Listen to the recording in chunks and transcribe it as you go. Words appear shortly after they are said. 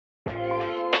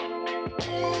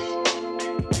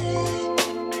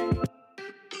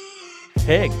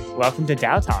Pig, welcome to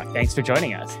DAO Talk. Thanks for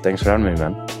joining us. Thanks for having me,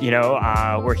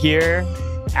 man. We're here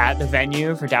at the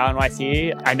venue for DAO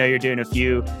NYC. I know you're doing a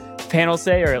few panels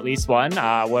today, or at least one.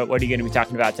 What are you going to be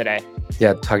talking about today?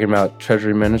 Yeah, talking about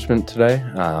treasury management today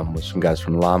with some guys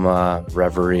from Llama,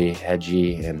 Reverie,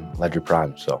 Hedgie, and Ledger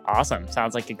Prime. So awesome!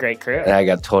 Sounds like a great crew. And I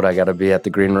got told I got to be at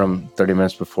the green room 30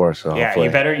 minutes before. So yeah,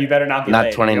 you better not be not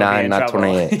late. 29, not trouble.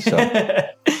 28. So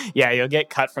yeah, you'll get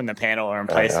cut from the panel or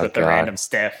replaced with the random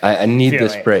stiff. I need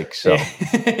this break. So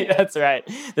that's right.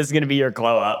 This is going to be your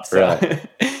glow up. So. Right.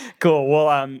 Cool. Well,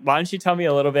 why don't you tell me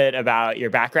a little bit about your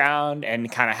background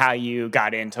and kind of how you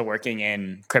got into working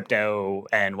in crypto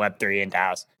and Web3 and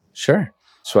DAOs? Sure.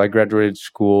 So I graduated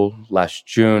school last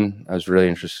June. I was really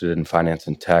interested in finance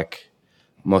and tech.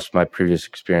 Most of my previous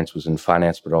experience was in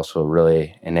finance, but also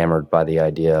really enamored by the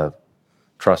idea of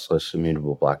trustless,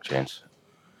 immutable blockchains.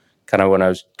 Kind of when I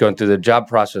was going through the job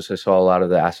process, I saw a lot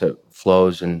of the asset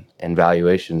flows and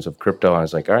valuations of crypto. And I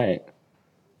was like, all right,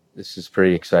 this is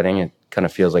pretty exciting. It kind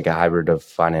of feels like a hybrid of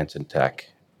finance and tech.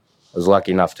 I was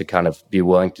lucky enough to kind of be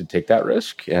willing to take that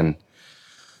risk and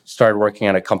started working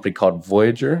at a company called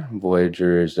Voyager.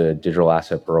 Voyager is a digital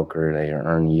asset broker. They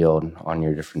earn yield on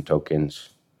your different tokens.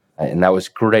 And that was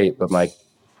great, but my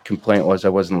complaint was I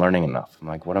wasn't learning enough. I'm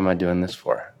like, what am I doing this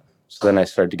for? So then I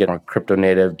started to get more crypto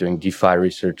native, doing DeFi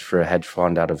research for a hedge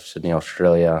fund out of Sydney,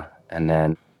 Australia, and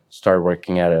then started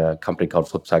working at a company called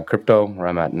Flipside Crypto, where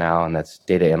I'm at now, and that's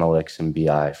data analytics and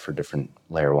BI for different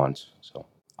layer ones. So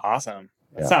awesome.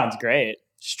 That sounds great.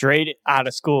 Straight out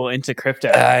of school into crypto.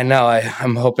 I know.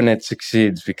 I'm hoping it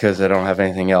succeeds because I don't have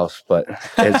anything else, but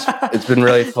it's been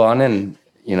really fun and,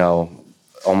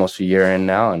 almost a year in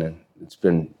now, and it's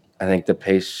been, I think the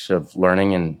pace of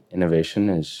learning and innovation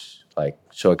is like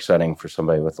so exciting for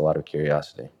somebody with a lot of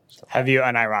curiosity. So. Have you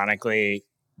unironically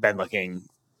been looking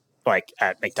like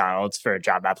at McDonald's for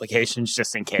job applications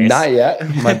just in case? Not yet.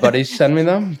 My buddies send me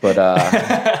them, but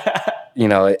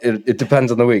it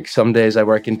depends on the week. Some days I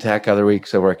work in tech, other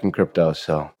weeks I work in crypto.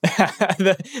 So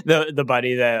the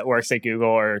buddy that works at Google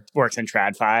or works in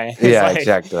TradFi. Yeah,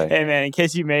 exactly. Hey man, in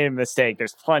case you made a mistake,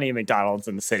 there's plenty of McDonald's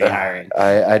in the city hiring.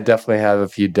 I definitely have a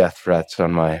few death threats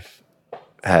on my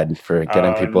head for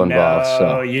getting people involved.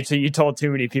 So you told too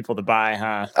many people to buy,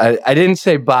 huh? I didn't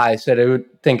say buy. I said I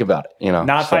would think about it.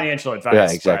 Not financial advice.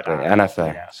 Yeah, exactly. But,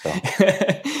 NFA.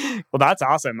 So. Well, that's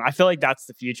awesome. I feel like that's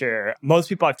the future. Most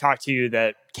people I've talked to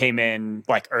that came in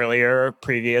like earlier,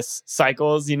 previous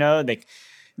cycles,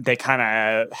 they kind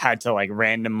of had to like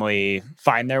randomly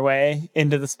find their way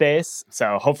into the space.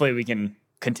 So hopefully we can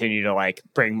continue to like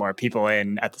bring more people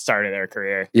in at the start of their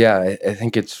career. Yeah, I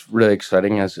think it's really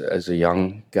exciting as a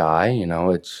young guy.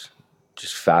 It's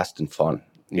just fast and fun.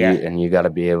 Yeah, and you got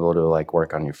to be able to like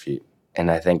work on your feet.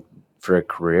 And I think for a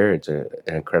career, it's an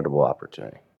incredible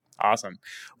opportunity. Awesome.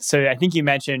 So I think you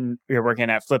mentioned you're working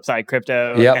at Flipside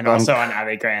Crypto and also on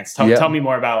Aave Grants. Tell me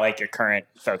more about like your current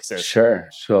focuses. Sure.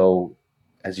 So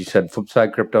as you said,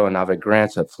 Flipside Crypto and Aave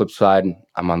Grants. At Flipside,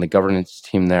 I'm on the governance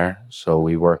team there. So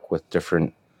we work with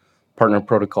different partner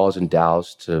protocols and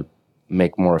DAOs to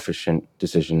make more efficient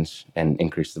decisions and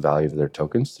increase the value of their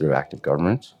tokens through active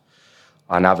governance.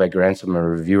 On Aave Grants, I'm a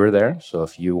reviewer there. So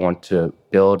if you want to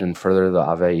build and further the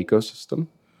Aave ecosystem,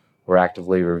 we're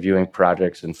actively reviewing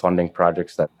projects and funding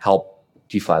projects that help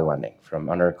DeFi lending, from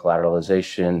under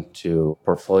collateralization to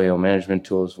portfolio management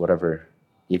tools, whatever,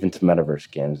 even to metaverse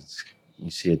games. You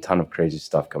see a ton of crazy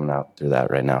stuff coming out through that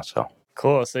right now. So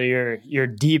cool. So you're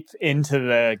deep into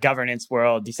the governance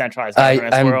world, decentralized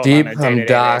governance world. I'm deep. On a I'm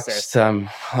doxed. basis. I'm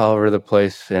all over the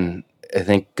place, and I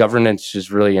think governance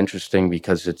is really interesting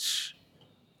because it's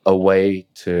a way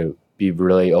to be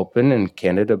really open and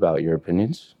candid about your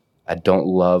opinions. I don't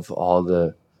love all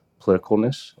the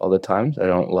politicalness all the time. I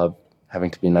don't love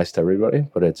having to be nice to everybody,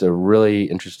 but it's a really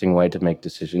interesting way to make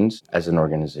decisions as an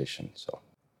organization. So.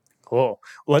 Cool.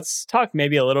 Let's talk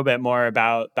maybe a little bit more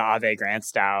about the Aave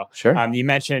Grants DAO. Sure. You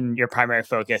mentioned your primary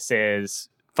focus is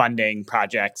funding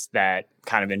projects that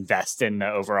kind of invest in the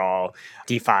overall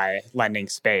DeFi lending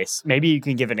space. Maybe you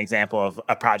can give an example of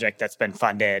a project that's been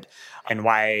funded and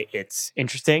why it's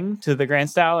interesting to the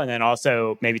Grants DAO, and then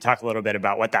also maybe talk a little bit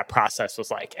about what that process was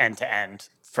like end to end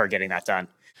for getting that done.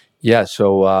 Yeah.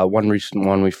 So one recent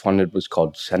one we funded was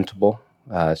called Sentable.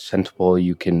 Sentable,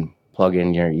 you can plug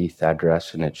in your ETH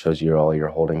address and it shows you all your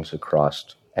holdings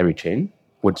across every chain.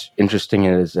 What's interesting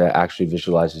is it actually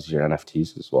visualizes your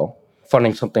NFTs as well.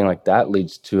 Funding something like that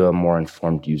leads to a more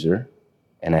informed user.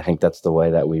 And I think that's the way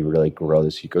that we really grow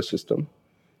this ecosystem.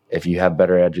 If you have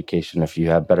better education, if you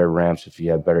have better ramps, if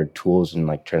you have better tools and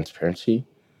like transparency,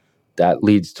 that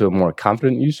leads to a more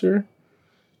confident user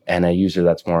and a user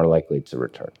that's more likely to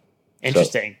return.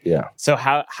 Interesting. So, yeah. So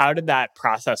how did that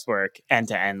process work end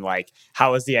to end? Like,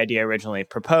 how was the idea originally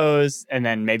proposed? And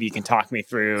then maybe you can talk me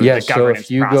through the governance so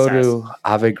if you process. go to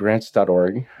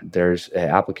avegrants.org, there's an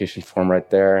application form right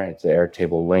there. It's an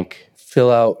Airtable link.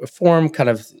 Fill out a form, kind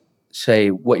of say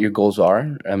what your goals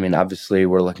are. I mean, obviously,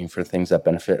 we're looking for things that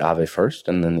benefit Aave first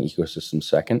and then the ecosystem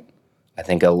second. I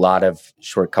think a lot of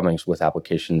shortcomings with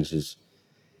applications is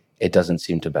it doesn't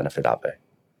seem to benefit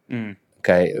Aave.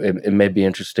 Okay, it may be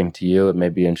interesting to you, it may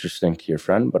be interesting to your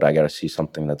friend, but I got to see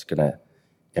something that's going to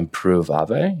improve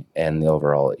Aave and the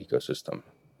overall ecosystem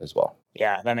as well.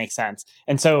 Yeah, that makes sense.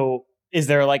 And so is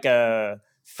there like a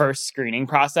first screening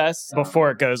process before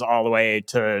it goes all the way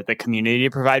to the community to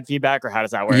provide feedback, or how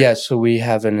does that work? Yeah, so we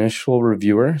have an initial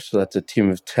reviewer, so that's a team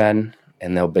of 10,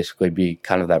 and they'll basically be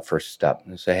kind of that first step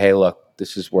and say, hey, look,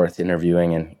 this is worth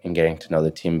interviewing and getting to know the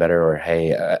team better, or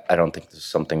hey, I don't think this is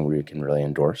something we can really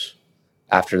endorse.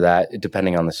 After that,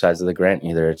 depending on the size of the grant,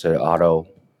 either it's an auto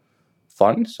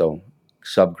fund, so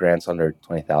sub grants under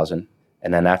 20,000.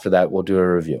 And then after that, we'll do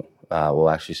a review. We'll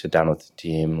actually sit down with the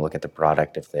team, look at the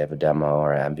product if they have a demo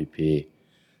or an MVP,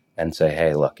 and say,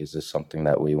 hey, look, is this something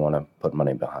that we want to put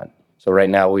money behind? So right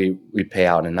now we pay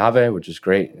out in Aave, which is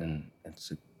great, and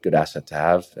it's a good asset to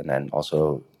have. And then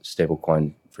also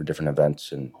stablecoin for different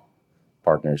events and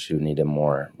partners who need a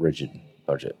more rigid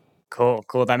budget. Cool.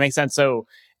 That makes sense. So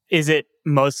is it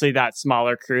mostly that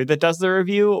smaller crew that does the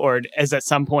review, or is at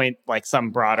some point like some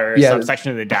broader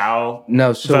subsection of the DAO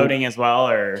voting as well,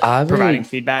 or providing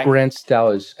feedback? Grants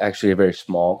DAO is actually a very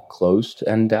small,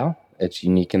 closed-end DAO. It's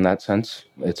unique in that sense.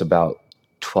 It's about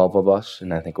 12 of us,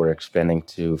 and I think we're expanding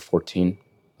to 14,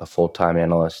 a full-time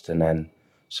analyst, and then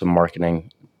some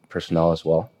marketing personnel as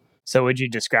well. So would you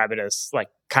describe it as like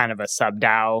kind of a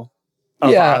sub-DAO?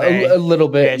 Yeah, a little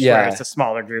bit. Yeah, where it's a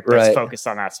smaller group that's focused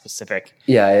on that specific.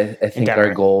 Yeah, I think endeavor.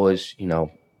 Our goal is,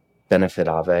 benefit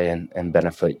Aave and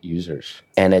benefit users.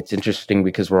 And it's interesting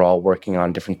because we're all working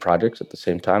on different projects at the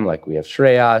same time. Like we have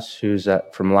Shreyas, who's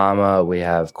from Llama. We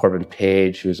have Corbin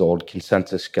Page, who's old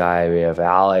consensus guy. We have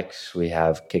Alex. We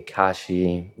have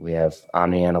Kikashi. We have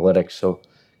Omni Analytics. So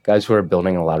guys who are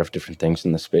building a lot of different things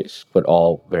in the space, but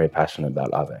all very passionate about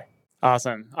Aave.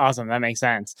 Awesome. That makes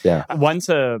sense. Yeah. Once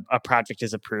a project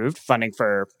is approved, funding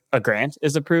for a grant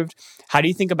is approved, how do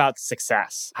you think about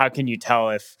success? How can you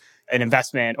tell if an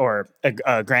investment or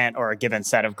a grant or a given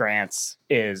set of grants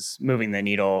is moving the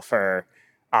needle for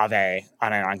Aave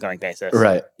on an ongoing basis?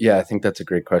 Right. Yeah, I think that's a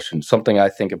great question. Something I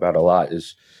think about a lot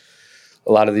is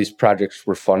a lot of these projects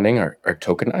we're funding are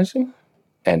tokenizing.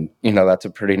 And, that's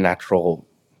a pretty natural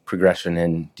progression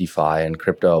in DeFi and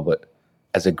crypto, but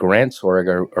as a grants org,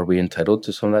 are we entitled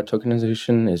to some of that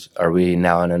tokenization? Are we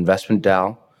now an investment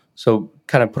DAO? So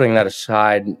kind of putting that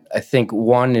aside, I think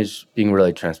one is being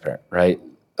really transparent, right?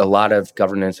 A lot of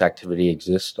governance activity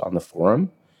exists on the forum.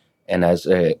 And as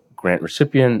a grant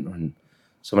recipient and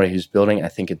somebody who's building, I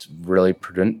think it's really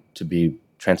prudent to be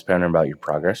transparent about your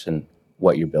progress and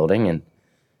what you're building and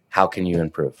how can you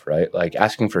improve, right? Like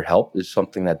asking for help is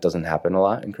something that doesn't happen a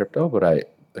lot in crypto, but I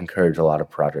encourage a lot of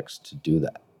projects to do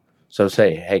that. So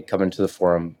say, hey, come into the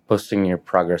forum, posting your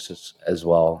progress as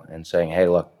well and saying, hey,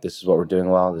 look, this is what we're doing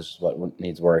well, this is what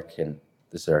needs work, and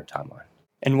this is our timeline.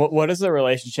 And what does the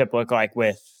relationship look like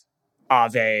with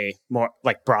Aave more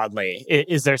like broadly?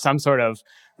 Is there some sort of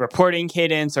reporting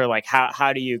cadence, or like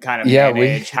how do you kind of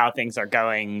manage how things are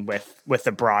going with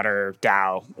the broader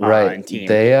DAO and team?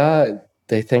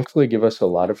 They thankfully give us a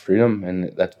lot of freedom,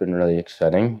 and that's been really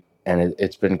exciting. And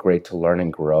it's been great to learn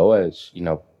and grow as,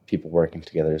 people working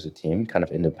together as a team, kind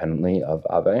of independently of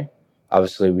Aave.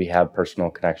 Obviously, we have personal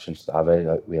connections to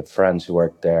Aave. We have friends who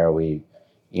work there. We,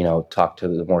 talk to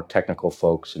the more technical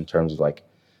folks in terms of like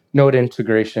node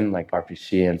integration, like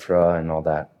RPC infra and all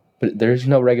that. But there's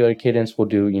no regular cadence. We'll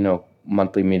do,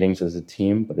 monthly meetings as a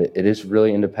team, but it is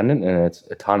really independent and it's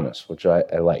autonomous, which I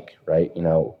like, right?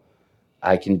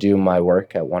 I can do my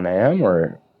work at 1 a.m.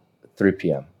 or 3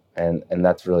 p.m. And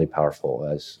that's really powerful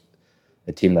as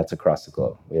a team that's across the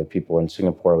globe. We have people in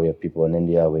Singapore, we have people in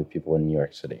India, we have people in New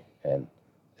York City. And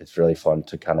it's really fun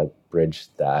to kind of bridge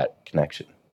that connection.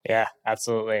 Yeah,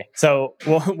 absolutely. So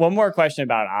one more question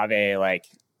about Aave, like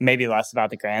maybe less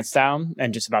about the grants DAO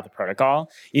and just about the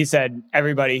protocol. You said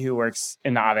everybody who works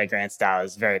in the Aave grants DAO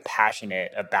is very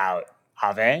passionate about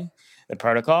Aave, the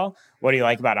protocol. What do you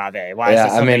like about Aave? Why is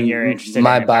this something you're interested in?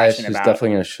 My bias is definitely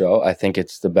going to show. I think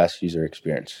it's the best user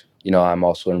experience. I'm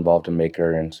also involved in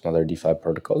Maker and some other DeFi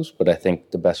protocols, but I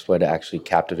think the best way to actually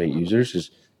captivate users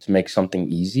is to make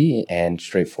something easy and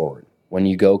straightforward. When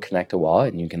you go connect a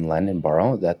wallet and you can lend and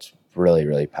borrow, that's really,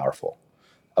 really powerful.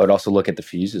 I would also look at the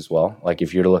fees as well. Like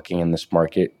if you're looking in this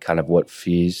market, kind of what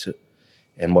fees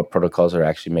and what protocols are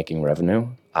actually making revenue,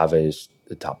 Aave is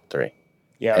the top 3.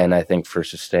 Yeah. And I think for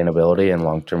sustainability and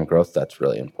long-term growth, that's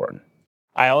really important.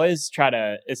 I always try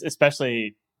to,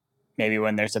 especially maybe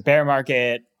when there's a bear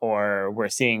market or we're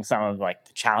seeing some of like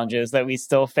the challenges that we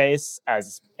still face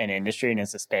as an industry and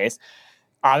as a space,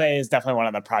 Aave is definitely one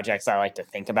of the projects I like to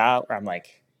think about where I'm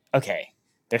like, okay,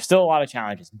 there's still a lot of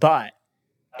challenges, but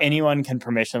anyone can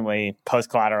permissionally post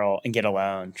collateral and get a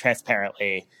loan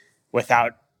transparently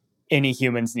without any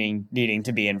humans needing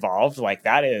to be involved. Like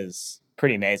that is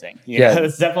pretty amazing. You know,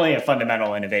 it's definitely a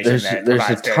fundamental innovation that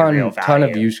provides very real value. Ton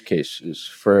of use cases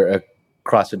for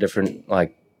across a different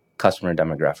like customer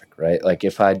demographic, right? Like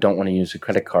if I don't want to use a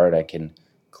credit card, I can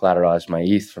collateralize my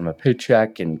ETH from a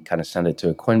paycheck and kind of send it to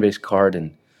a Coinbase card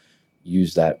and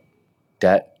use that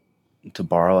debt to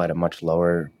borrow at a much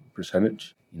lower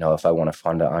percentage. You know, if I want to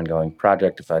fund an ongoing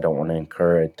project, if I don't want to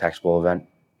incur a taxable event.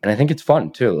 And I think it's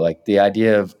fun too. Like the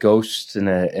idea of ghosts in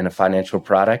a financial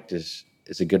product is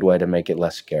a good way to make it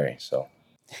less scary. So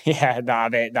yeah,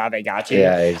 Aave got you.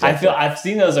 Yeah, exactly. I've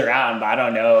seen those around, but I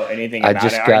don't know anything about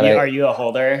it. Are you a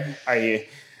holder? Are you?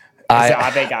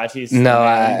 Aave got you? No,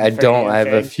 I don't. I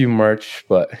have a few merch,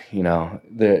 but you know,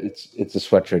 it's a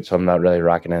sweatshirt, so I'm not really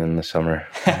rocking it in the summer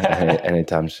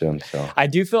anytime soon. So I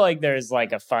do feel like there's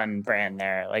like a fun brand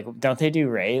there. Like, don't they do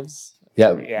raves?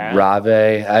 Yeah.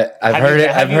 Rave. I've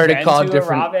heard it called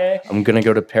different. I'm gonna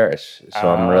go to Paris,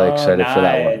 so I'm really excited for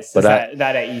that one. But is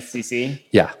that at ECC?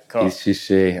 Yeah, cool.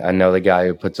 ECC. I know the guy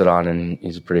who puts it on, and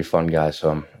he's a pretty fun guy.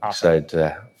 So I'm excited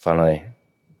to finally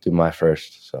do my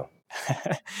first. So.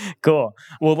 Cool.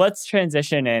 Well, let's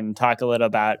transition and talk a little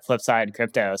about Flipside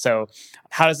Crypto. So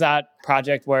how does that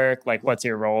project work? Like, what's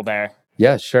your role there?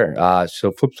 Yeah, sure.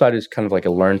 So Flipside is kind of like a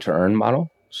learn to earn model.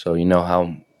 So you know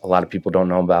how a lot of people don't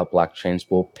know about blockchains.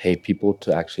 We'll pay people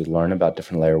to actually learn about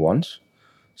different layer ones.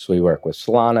 So we work with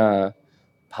Solana,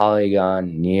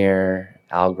 Polygon, Near,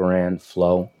 Algorand,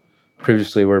 Flow.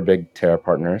 Previously, we're big Terra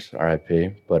partners,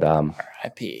 RIP. But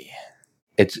RIP.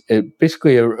 It's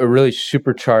basically a really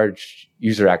supercharged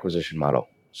user acquisition model.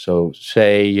 So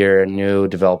say you're a new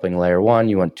developing layer 1,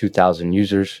 you want 2,000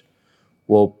 users.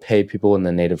 We'll pay people in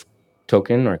the native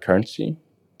token or currency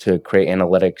to create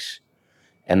analytics,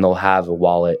 and they'll have a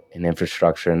wallet and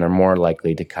infrastructure, and they're more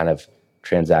likely to kind of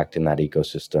transact in that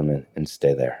ecosystem and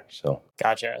stay there. So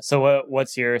gotcha. So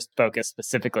what's your focus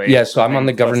specifically? Yeah, so I'm on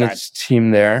the governance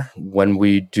team there. When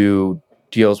we do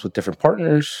deals with different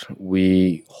partners,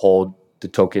 we hold the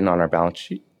token on our balance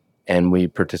sheet and we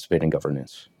participate in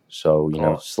governance. So, you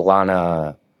know,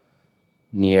 Solana,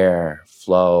 Near,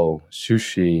 Flow,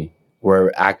 Sushi,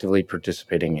 we're actively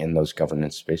participating in those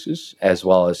governance spaces, as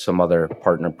well as some other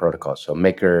partner protocols. So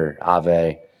Maker,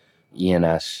 Aave,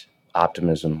 ENS,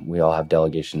 Optimism, we all have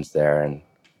delegations there and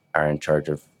are in charge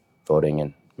of voting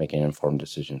and making informed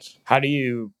decisions. How do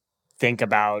you think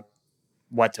about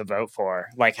what to vote for?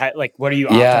 Like what are you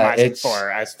optimizing for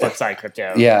as Flipside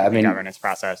Crypto? Yeah, I mean, governance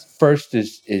process. First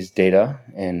is data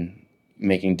and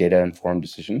making data informed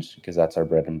decisions, because that's our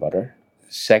bread and butter.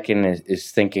 Second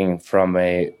is thinking from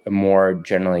a more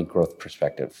generally growth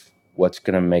perspective. What's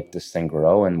going to make this thing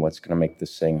grow and what's going to make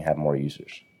this thing have more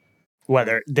users?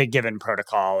 Whether the given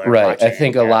protocol or right. blockchain, I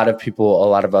think a lot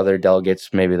of other delegates,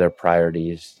 maybe their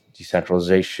priority is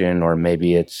decentralization, or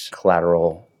maybe it's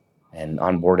collateral and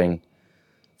onboarding.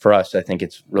 For us, I think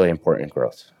it's really important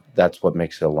growth. That's what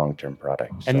makes it a long-term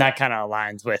product. And that kind of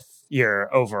aligns with the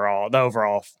overall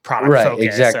product focus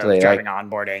exactly. of driving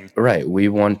onboarding. Right. We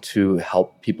want to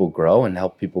help people grow and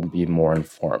help people be more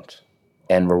informed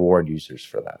and reward users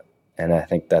for that. And I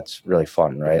think that's really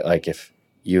fun, right? Like if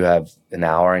you have an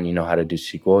hour and you know how to do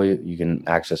SQL, you can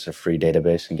access a free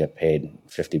database and get paid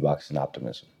 $50 in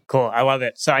Optimism. Cool. I love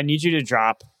it. So I need you to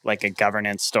drop like a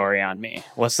governance story on me.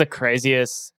 What's the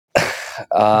craziest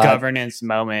governance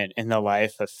moment in the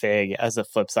life of Fig as a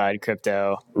Flipside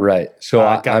Crypto? Right. So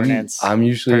I'm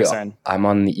usually person. I'm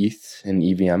on the ETH and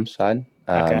EVM side,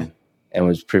 and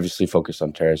was previously focused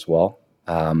on Terra as well.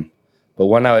 But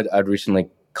one I'd recently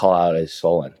call out is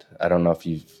Solend. I don't know if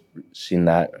you've seen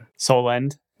that.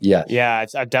 Solend? Yes. Yeah,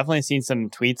 I've definitely seen some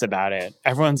tweets about it.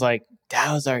 Everyone's like,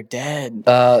 DAOs are dead.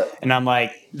 And I'm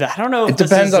like, I don't know if it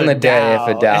depends on the day if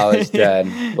a DAO is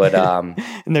dead. But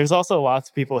and there's also lots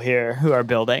of people here who are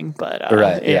building. But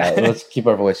right, yeah. Let's keep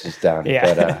our voices down.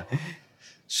 Yeah. But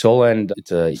Solend,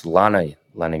 it's a Solana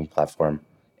lending platform,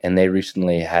 and they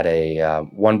recently had a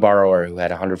one borrower who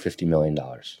had $150 million,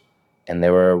 and they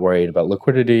were worried about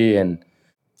liquidity. And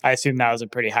I assume that was a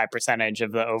pretty high percentage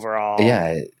of the overall.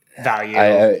 Yeah, value.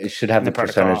 I should have the the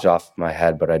percentage off my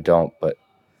head, but I don't. But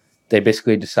they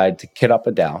basically decided to kit up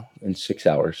a DAO in 6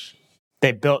 hours.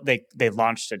 They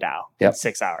launched a DAO in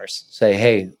 6 hours. Say,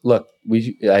 hey, look,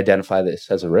 we identify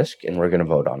this as a risk and we're going to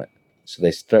vote on it. So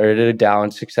they started a DAO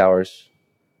in 6 hours,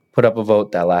 put up a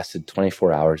vote that lasted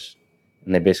 24 hours.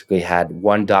 And they basically had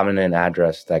one dominant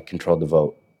address that controlled the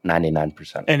vote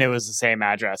 99%. And it was the same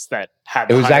address that had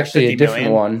it was actually a different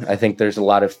million? one. I think there's a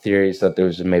lot of theories that there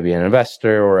was maybe an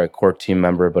investor or a core team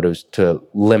member, but it was to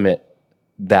limit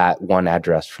that one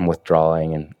address from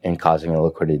withdrawing and causing a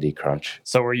liquidity crunch.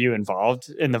 So were you involved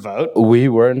in the vote? We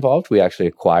were involved. We actually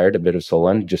acquired a bit of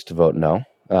Solon just to vote no.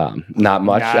 Not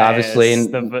much, obviously,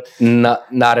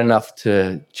 not enough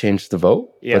to change the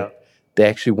vote. Yeah. But they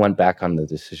actually went back on the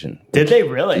decision. Did they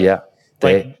really? Yeah.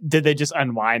 Did they just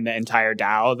unwind the entire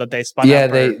DAO that they spun up? Yeah,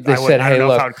 they said, I don't know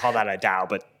look, if I would call that a DAO,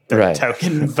 but the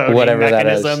token voting whatever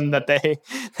mechanism that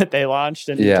they launched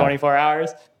in 24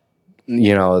 hours.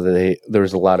 You know, there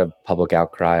was a lot of public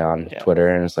outcry on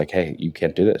Twitter, and it's like, hey, you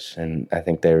can't do this. And I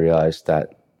think they realized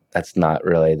that that's not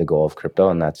really the goal of crypto,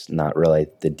 and that's not really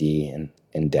the D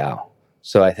in DAO.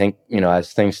 So I think,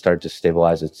 as things start to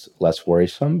stabilize, it's less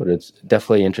worrisome, but it's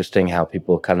definitely interesting how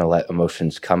people kind of let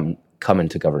emotions come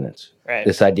into governance. Right.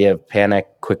 This idea of panic,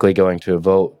 quickly going to a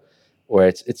vote, where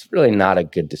it's really not a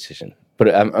good decision.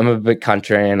 But I'm a bit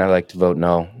contrarian. I like to vote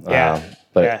no.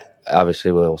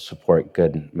 Obviously we'll support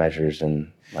good measures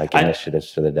and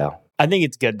initiatives to the DAO. I think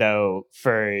it's good, though,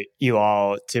 for you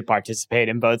all to participate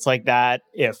in votes like that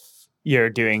if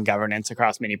you're doing governance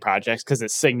across many projects, because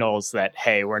it signals that,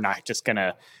 hey, we're not just going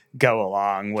to go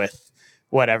along with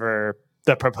whatever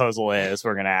the proposal is.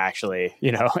 We're going to actually,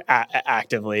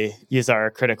 actively use our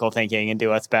critical thinking and do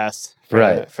what's best for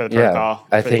the protocol.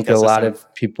 I think a lot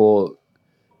of people,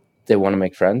 they want to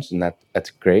make friends, and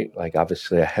that's great. Like,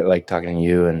 obviously, I like talking to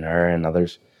you and her and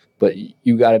others, but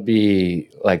you got to be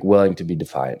willing to be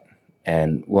defiant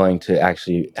and willing to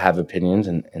actually have opinions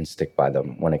and stick by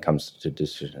them when it comes to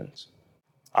decisions.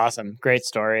 Awesome. Great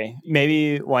story.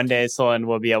 Maybe one day Solon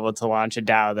will be able to launch a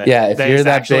DAO that if you're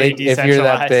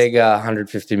that big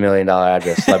 $150 million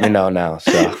address, let me know now.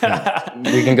 So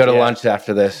we can go to lunch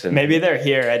after this. And maybe they're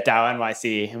here at DAO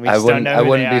NYC. And we just don't know who I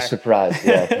wouldn't be surprised.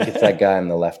 Yeah, I think it's that guy on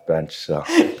the left bench. So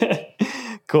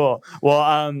cool.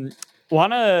 Well,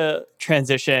 want to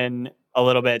transition a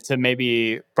little bit to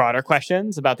maybe broader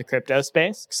questions about the crypto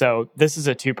space. So this is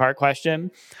a 2-part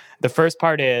question. The first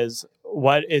part is,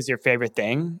 what is your favorite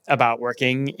thing about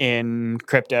working in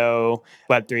crypto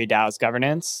Web3 DAO's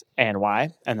governance, and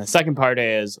why? And the second part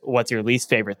is, what's your least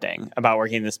favorite thing about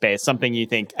working in the space? Something you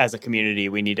think as a community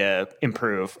we need to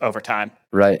improve over time?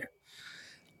 Right.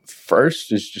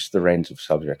 First is just the range of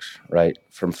subjects, right?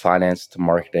 From finance to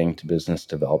marketing to business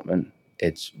development.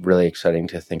 It's really exciting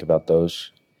to think about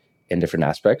those in different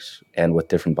aspects and with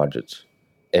different budgets.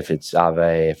 If it's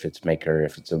Aave, if it's Maker,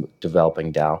 if it's a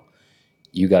developing DAO,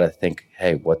 you got to think,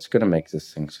 hey, what's going to make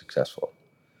this thing successful?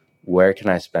 Where can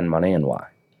I spend money and why?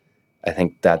 I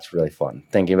think that's really fun.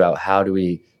 Thinking about how do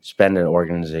we spend an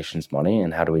organization's money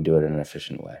and how do we do it in an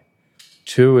efficient way.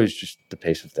 2 is just the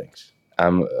pace of things.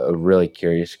 I'm a really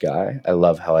curious guy. I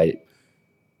love how I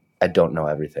don't know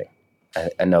everything.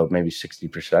 I know maybe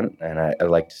 60%, and I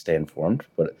like to stay informed,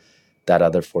 but that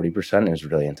other 40% is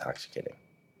really intoxicating,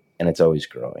 and it's always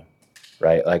growing.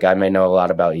 Right? Like, I may know a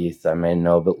lot about ETH. I may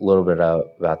know a little bit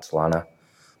about Solana,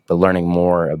 but learning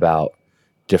more about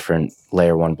different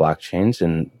layer 1 blockchains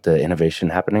and the innovation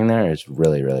happening there is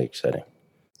really, really exciting.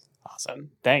 Awesome.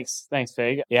 Thanks,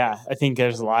 Fig. Yeah, I think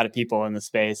there's a lot of people in the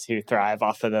space who thrive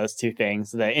off of those 2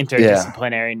 things, the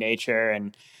interdisciplinary nature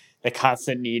and the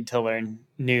constant need to learn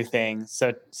new things.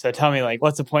 So tell me,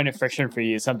 what's a point of friction for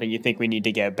you, something you think we need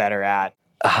to get better at?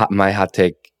 My hot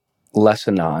take, less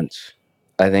anons.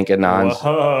 I think anons.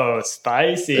 Whoa,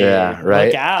 spicy. Yeah, right.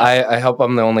 Look out. I hope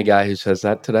I'm the only guy who says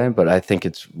that today, but I think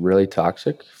it's really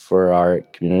toxic for our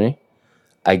community.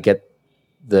 I get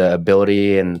the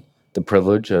ability and the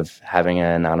privilege of having an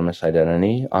anonymous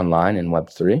identity online in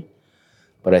Web3,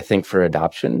 but I think for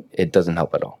adoption, it doesn't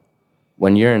help at all.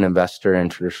 When you're an investor in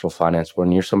traditional finance,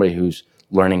 when you're somebody who's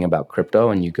learning about crypto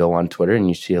and you go on Twitter and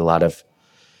you see a lot of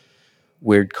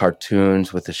weird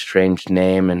cartoons with a strange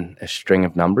name and a string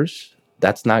of numbers,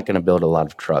 that's not going to build a lot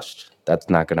of trust. That's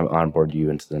not going to onboard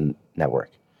you into the network.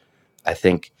 I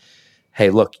think, hey,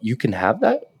 look, you can have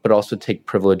that, but also take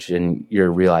privilege in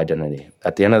your real identity.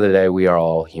 At the end of the day, we are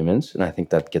all humans, and I think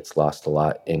that gets lost a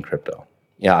lot in crypto.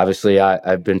 Yeah, obviously,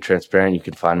 I've been transparent. You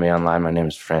can find me online. My name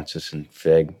is Francis and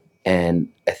Fig. And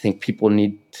I think people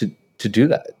need to do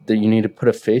that. That you need to put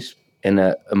a face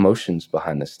and emotions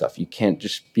behind this stuff. You can't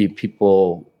just be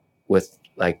people with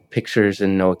like pictures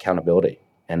and no accountability.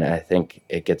 And I think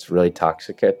it gets really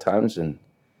toxic at times, and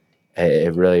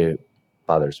it really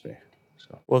bothers me.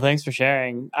 So. Well, thanks for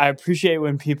sharing. I appreciate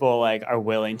when people like are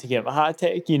willing to give a hot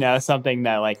take, something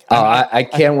that like... I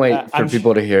can't wait for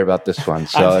people to hear about this one.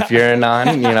 So if you're an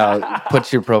on,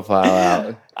 put your profile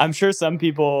out. I'm sure some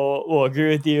people will agree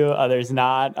with you, others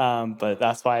not, but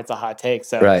that's why it's a hot take.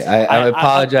 So right. I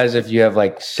apologize if you have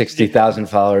like 60,000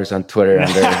 followers on Twitter.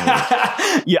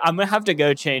 Yeah, I'm gonna have to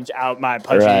go change out my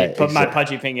pudgy, my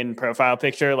pudgy penguin profile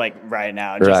picture like right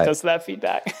now, just because of that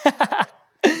feedback.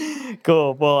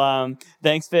 Cool. Well,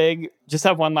 thanks, Fig. Just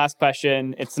have one last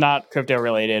question. It's not crypto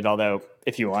related, although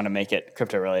if you want to make it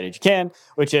crypto related, you can.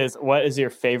 Which is, what is your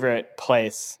favorite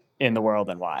place in the world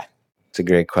and why? It's a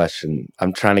great question.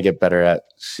 I'm trying to get better at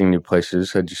seeing new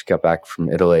places. I just got back from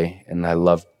Italy, and I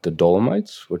loved the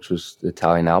Dolomites, which was the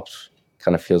Italian Alps.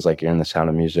 Kind of feels like you're in the Sound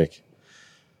of Music.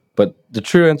 But the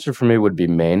true answer for me would be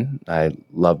Maine. I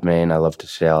love Maine. I love to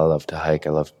sail. I love to hike. I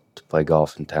love to play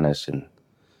golf and tennis. And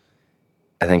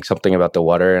I think something about the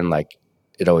water and like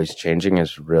it always changing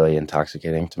is really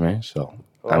intoxicating to me. So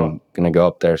I'm going to go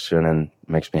up there soon, and it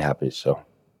makes me happy. So.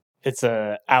 It's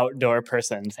a outdoor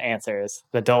person's answers.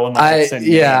 The Dolomites. I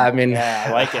mean,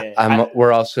 I like it.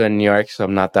 We're also in New York, so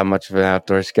I'm not that much of an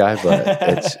outdoors guy,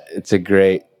 but it's a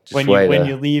great when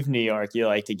you leave New York, you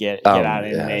like to get out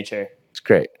into nature. It's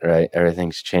great, right?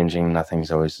 Everything's changing.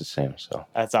 Nothing's always the same. So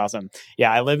that's awesome.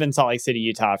 Yeah, I live in Salt Lake City,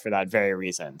 Utah, for that very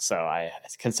reason. So I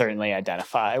can certainly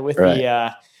identify with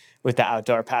the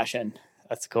outdoor passion.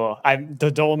 That's cool. The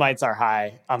Dolomites are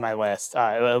high on my list.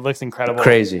 It looks incredible.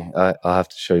 Crazy. I'll have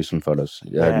to show you some photos.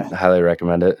 I highly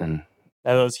recommend it. And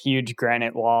those huge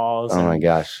granite walls. Oh my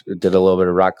gosh. Did a little bit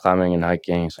of rock climbing and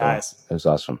hiking. So nice. It was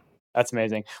awesome. That's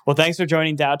amazing. Well, thanks for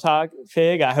joining DAO Talk,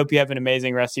 Fig. I hope you have an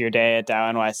amazing rest of your day at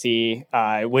DAO NYC.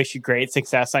 I wish you great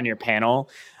success on your panel.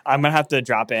 I'm going to have to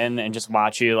drop in and just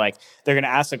watch you. Like, they're going to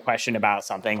ask a question about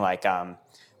something like,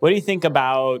 what do you think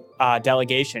about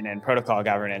delegation and protocol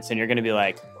governance? And you're going to be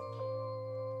like,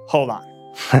 hold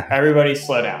on. Everybody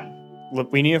slow down.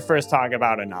 Look, we need to first talk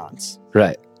about anons.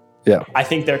 Right. Yeah. I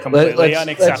think they're completely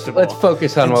unacceptable. Let's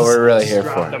focus on what we're really here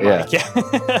for.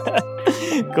 Yeah.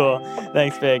 Cool.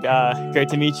 Thanks, Fig. Great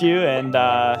to meet you, and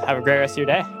have a great rest of your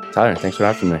day. Tyler, thanks for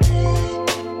having me.